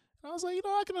 And I was like,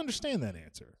 I can understand that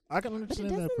answer. I can understand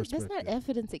that perspective. That's not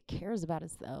evidence it cares about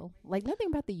us though. Like nothing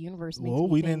about the universe makes Well, me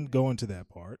we think, didn't go into that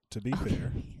part, to be Okay.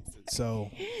 fair.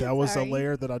 So that was Sorry. a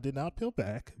layer that I did not peel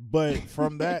back. But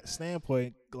from that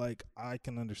standpoint, I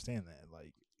can understand that.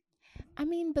 I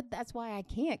mean, but that's why I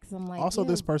can't, because I'm like. Also, yeah,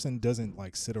 this person doesn't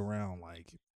sit around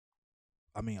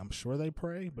I mean, I'm sure they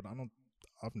pray, but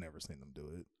I've never seen them do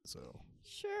it. So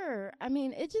Sure. I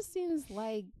mean, it just seems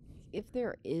like if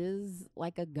there is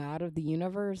a God of the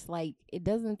universe, it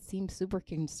doesn't seem super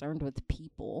concerned with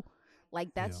people.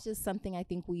 That's just something I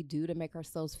think we do to make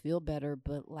ourselves feel better.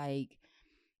 But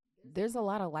there's a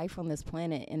lot of life on this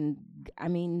planet, and I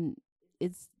mean,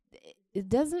 it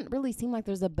doesn't really seem like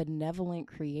there's a benevolent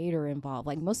creator involved.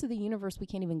 Most of the universe we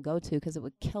can't even go to because it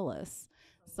would kill us.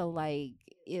 So I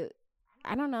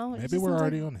don't know. maybe we're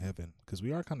already on heaven because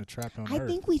we are kind of trapped on Earth. I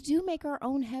think we do make our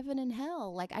own heaven and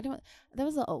hell. I don't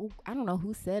know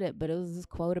who said it, but it was this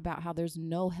quote about how there's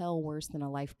no hell worse than a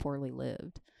life poorly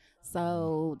lived.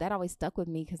 So that always stuck with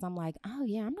me because I'm like, oh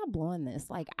yeah, I'm not blowing this.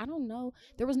 I don't know.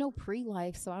 There was no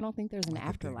pre-life, so I don't think there's an I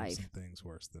can think of afterlife. some things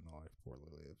worse than a life poorly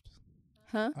lived.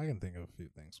 Huh? I can think of a few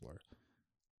things worse.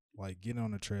 Getting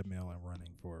on a treadmill and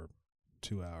running for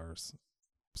 2 hours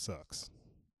sucks.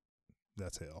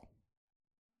 That's hell.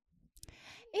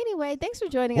 Anyway, thanks for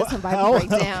joining us on How- Bible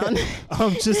Breakdown.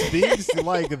 Just things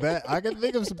like that. I can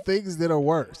think of some things that are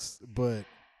worse, but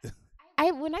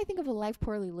when I think of a life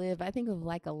poorly lived, I think of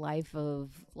like a life of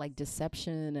like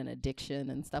deception and addiction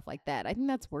and stuff like that. I think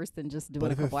that's worse than just doing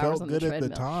But a if it couple hours felt on good the at treadmill.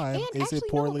 the time, And is it actually,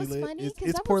 poorly no, it was lived? funny It's, 'cause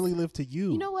it's that poorly was, lived to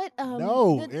you. you know what?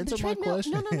 No, the answer my treadmill.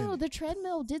 question. No. The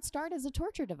treadmill did start as a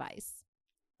torture device.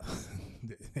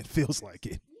 It feels like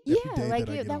it. Yeah, Every day like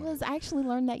that I get that on was. it. I actually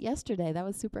learned that yesterday. That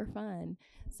was super fun.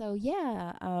 So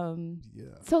yeah. Yeah.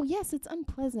 So yes, it's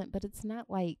unpleasant, but it's not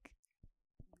like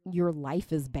your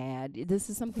life is bad. This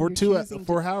is something you're choosing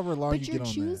For to, however long but you you're get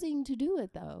on choosing to do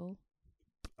it though.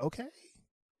 that. Okay.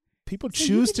 People So you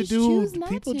choose could to just do. choose not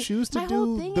People to. choose to My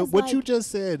whole do thing the, is what you like just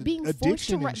said.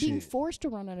 Addiction and being shit. forced to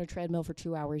run on a treadmill for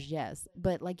 2 hours, yes.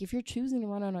 But like if you're choosing to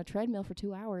run on a treadmill for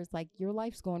 2 hours, like your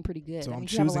life's going pretty good. So That I'm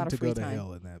means you have a choosing lot of to free go to time.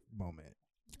 hell in that moment.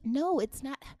 No, it's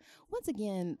not. Once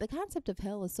again, the concept of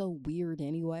hell is so weird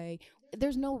anyway.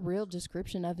 There's no real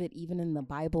description of it even in the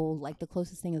Bible. Like the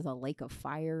closest thing is a lake of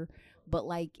fire. But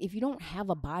like if you don't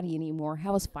have a body anymore,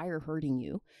 how is fire hurting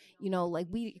you? You know, like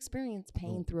we experience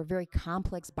pain through a very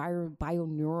complex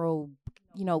bioneural,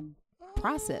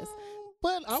 process.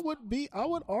 But I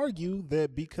would argue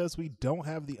that because we don't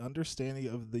have the understanding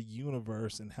of the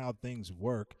universe and how things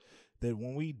work, that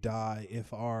when we die,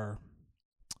 if we're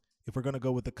going to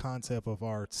go with the concept of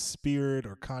our spirit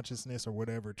or consciousness or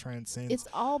whatever transcends, It's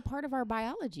all part of our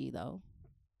biology though.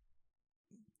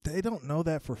 they don't know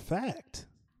that for fact.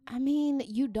 I mean,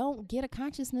 you don't get a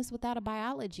consciousness without a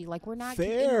biology. Like we're not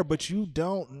Fair, but you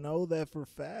don't know that for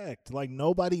fact. Like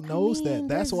nobody knows that.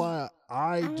 That's why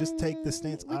I just take the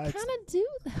stance. We kind of do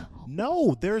though.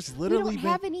 No, there's literally we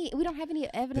don't have any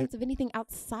evidence of anything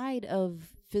outside of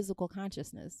physical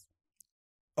consciousness.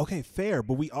 Okay, fair,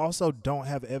 but we also don't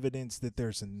have evidence that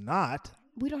there's not.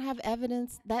 We don't have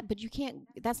evidence that, but you can't.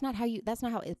 That's not how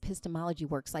epistemology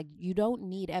works. Like you don't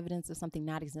need evidence of something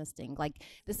not existing. Like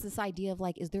this idea of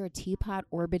like, is there a teapot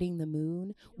orbiting the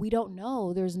moon? We don't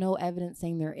know. There's no evidence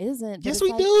saying there isn't. Yes,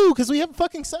 we do, because we have a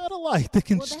fucking satellite that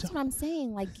can. Well, that's what I'm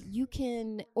saying. Like you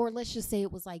can, or let's just say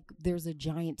it was like there's a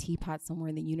giant teapot somewhere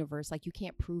in the universe. Like you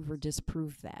can't prove or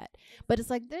disprove that. But it's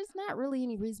like there's not really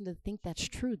any reason to think that's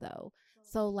true though.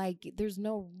 So like there's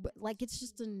no, like it's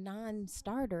just a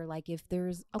non-starter. Like if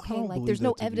there's there's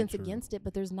no evidence against it,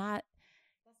 but there's not.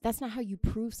 That's not how you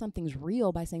prove something's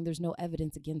real, by saying there's no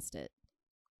evidence against it.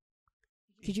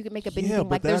 Because you can make up anything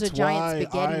like there's a giant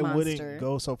spaghetti monster. I wouldn't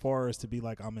go so far as to be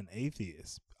like I'm an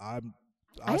atheist.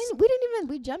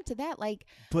 We jumped to that like.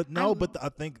 But no, I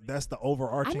think that's the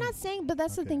overarching. I'm not saying, but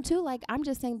that's the thing too. Like I'm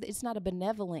just saying that it's not a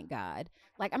benevolent God.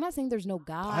 Like I'm not saying there's no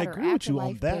God. I agree with you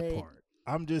on that but part.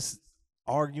 I'm just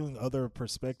arguing other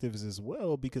perspectives as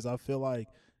well, because I feel like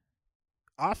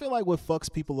what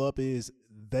fucks people up is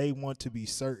they want to be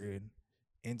certain,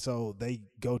 and so they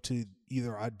go to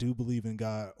either I do believe in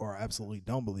God or I absolutely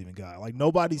don't believe in God. Like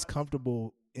nobody's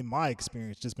comfortable, in my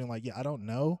experience, just being like, yeah, I don't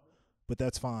know, but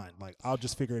that's fine. Like I'll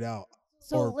just figure it out.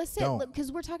 So let's say,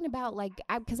 because we're talking about like,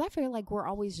 because I feel like we're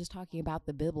always just talking about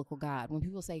the biblical God. When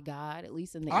people say God, at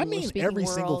least in the English-speaking every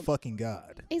world, single fucking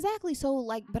God. Exactly. So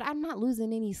like, but I'm not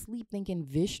losing any sleep thinking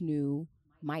Vishnu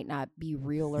might not be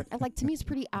real, or like to me it's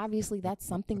pretty obviously that's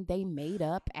something they made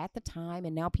up at the time,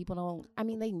 and now people don't. I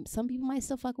mean, some people might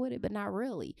still fuck with it, but not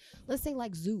really. Let's say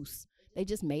like Zeus. They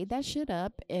just made that shit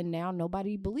up, and now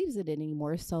nobody believes it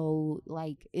anymore. So,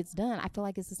 like, it's done. I feel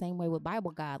like it's the same way with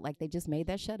Bible God. Like, they just made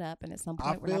that shit up, and at some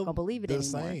point, we're not going to believe it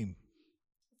anymore. Same.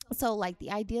 So, like,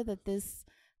 the idea that this,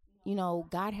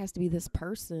 God has to be this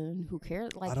person who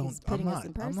cares, like, he's putting us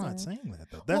in person. I'm not saying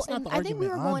that, though. That's not the argument I think we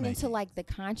were going into, making. like, the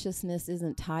consciousness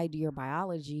isn't tied to your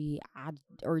biology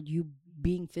or you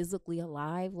being physically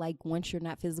alive. Like, once you're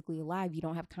not physically alive, you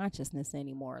don't have consciousness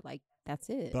anymore. Like, that's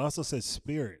it. But also says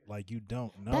spirit, like you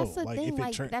don't know. That's the like thing,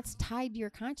 if that's tied to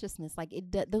your consciousness. Like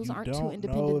those aren't two independent things. You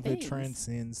don't know if it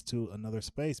transcends to another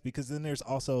space, because then there's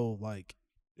also like,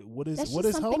 what is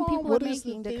something people are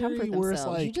making to comfort where it's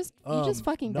themselves. like, you just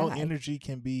fucking no die. energy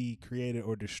can be created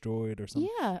or destroyed or something.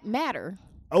 Yeah, matter.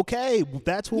 Okay,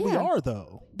 that's who we are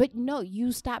though. But no,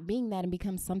 you stop being that and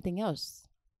become something else.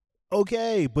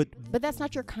 Okay, but that's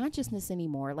not your consciousness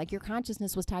anymore. Like your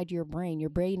consciousness was tied to your brain. Your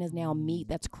brain is now meat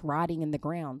that's rotting in the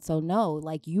ground. So no,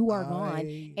 like you are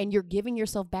gone, and you're giving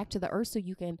yourself back to the earth so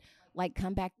you can like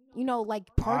come back. Like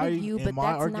part of you, but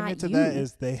my that's argument not to you. that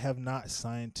is they have not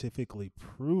scientifically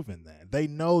proven that. They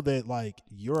know that like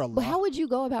you're alive. But how would you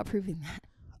go about proving that?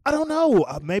 I don't know.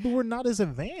 Maybe we're not as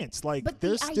advanced. Like, but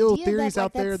there's still theories that,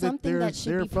 out there that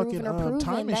there are fucking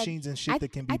time machines and shit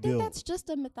that can be built. I think that's just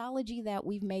a mythology that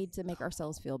we've made to make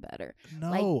ourselves feel better.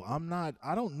 No, I'm not.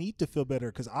 I don't need to feel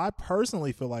better, because I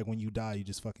personally feel like when you die, you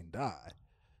just fucking die.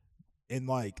 And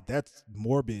like that's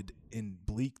morbid and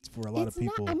bleak for a lot of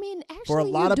people. Not, I mean, actually, for a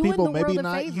lot of you're doing people, the maybe world a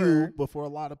not favor. you, but for a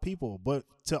lot of people. But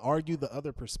to argue the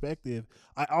other perspective,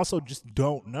 I also just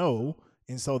don't know.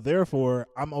 And so therefore,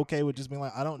 I'm okay with just being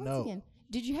like, I don't know. Again,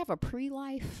 did you have a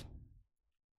pre-life?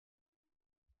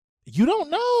 You don't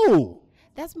know.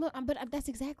 But that's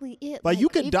exactly it. Like you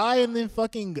could die and then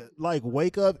fucking like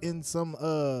wake up in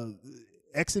some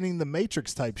exiting the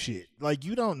Matrix type shit. Like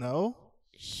you don't know.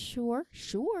 Sure.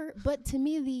 But to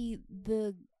me,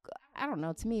 the I don't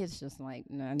know. To me, it's just like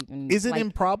not even. Is it like,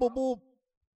 improbable?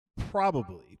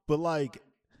 Probably, but like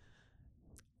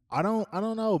I don't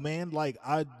know, man. Like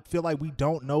I feel like we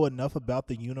don't know enough about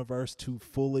the universe to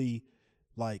fully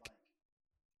like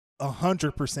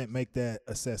 100% make that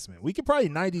assessment. We could probably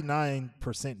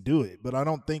 99% do it, but I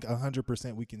don't think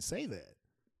 100% we can say that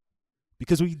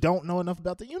because we don't know enough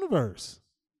about the universe.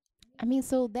 I mean,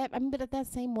 but at that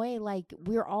same way, like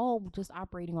we're all just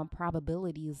operating on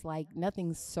probabilities. Like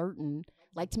nothing's certain.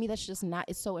 Like to me, that's just not.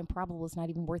 It's so improbable. It's not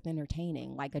even worth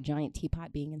entertaining. Like a giant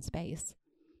teapot being in space.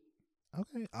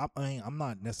 Okay, I mean, I'm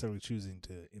not necessarily choosing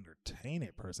to entertain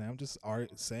it per se. I'm just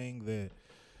saying that.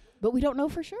 But we don't know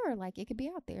for sure. Like it could be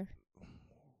out there.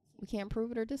 We can't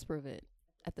prove it or disprove it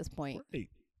at this point. Right.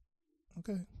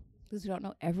 Okay. Because we don't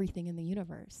know everything in the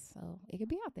universe, so it could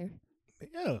be out there.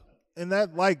 Yeah. And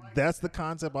that's the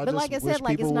concept. But like I said,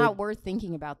 like it's not worth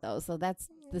thinking about though. So that's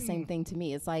the same thing to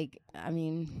me. It's like, I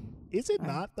mean, is it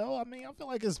not though? I mean, I feel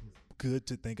like it's good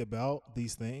to think about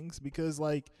these things because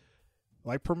like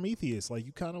Prometheus, like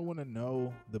you kind of want to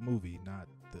know the movie, not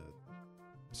the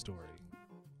story.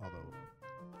 Although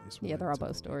it's they're all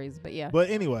both stories, but yeah. But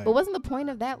anyway, but wasn't the point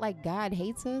of that like God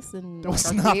hates us and that was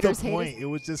our not the creators hate point. us? It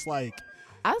was just like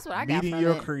that's what I got meeting from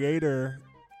your it. creator.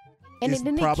 And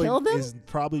didn't they kill them? Is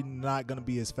probably not going to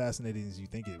be as fascinating as you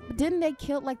think it would. But didn't they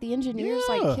kill like the engineers?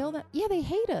 Yeah. Like kill them? Yeah, they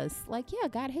hate us. Like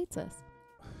God hates us.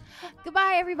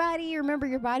 Goodbye, everybody. Remember,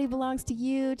 your body belongs to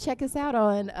you. Check us out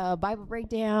on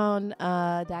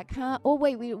BibleBreakdown.com. Oh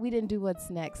wait, we didn't do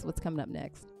what's next. What's coming up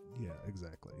next? Yeah,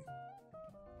 exactly.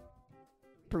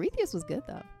 Prometheus was good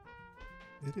though.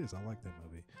 It is. I like that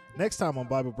movie. Next time on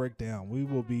Bible Breakdown, we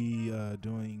will be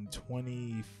doing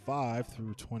 25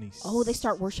 through 26. Oh, they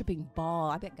start worshiping Baal.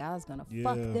 I bet God's gonna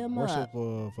fuck them worship up.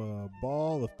 of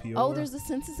Baal, of Peor. Oh, there's the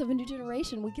census of a new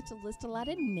generation. We get to list a lot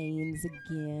of names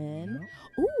again.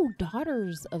 Yeah. Ooh,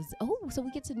 daughters of. Oh, so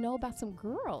we get to know about some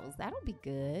girls. That'll be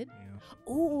good.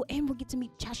 Yeah. Ooh, and we'll get to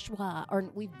meet Joshua.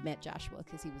 Or we've met Joshua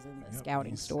because he was in the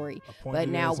scouting story. But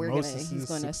now he's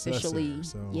going to officially.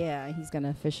 He's going to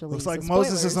officially. Looks like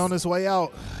Moses is on his way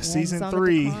out. Season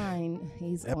 3,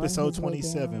 he's episode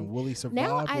 27. Will he survive?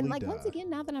 Now, Will he die? once again,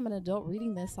 now that I'm an adult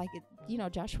reading this, like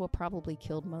Joshua probably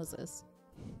killed Moses.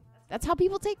 That's how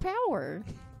people take power.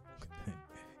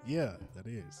 Yeah, that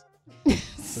is.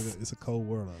 It's a cold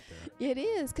world out there. It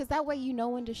is, because that way you know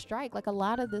when to strike. Like a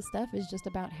lot of this stuff is just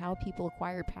about how people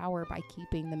acquire power by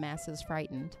keeping the masses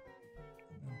frightened.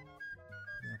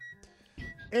 Yeah.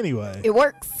 Anyway, it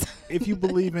works. If you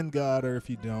believe in God or if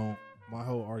you don't, my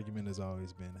whole argument has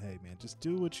always been, hey man, just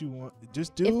do what you want.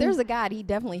 Just do. If there's a God, he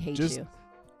definitely hates you.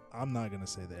 I'm not gonna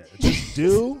say that. Just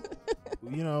do,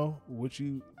 what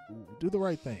you do the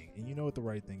right thing, and you know what the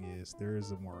right thing is. There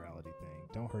is a morality thing.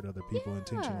 Don't hurt other people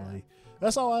intentionally.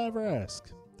 That's all I ever ask.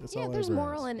 There's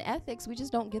moral and ethics. We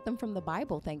just don't get them from the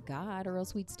Bible, thank God, or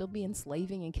else we'd still be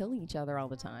enslaving and killing each other all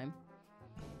the time.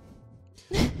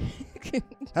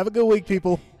 Have a good week,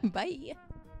 people. Bye.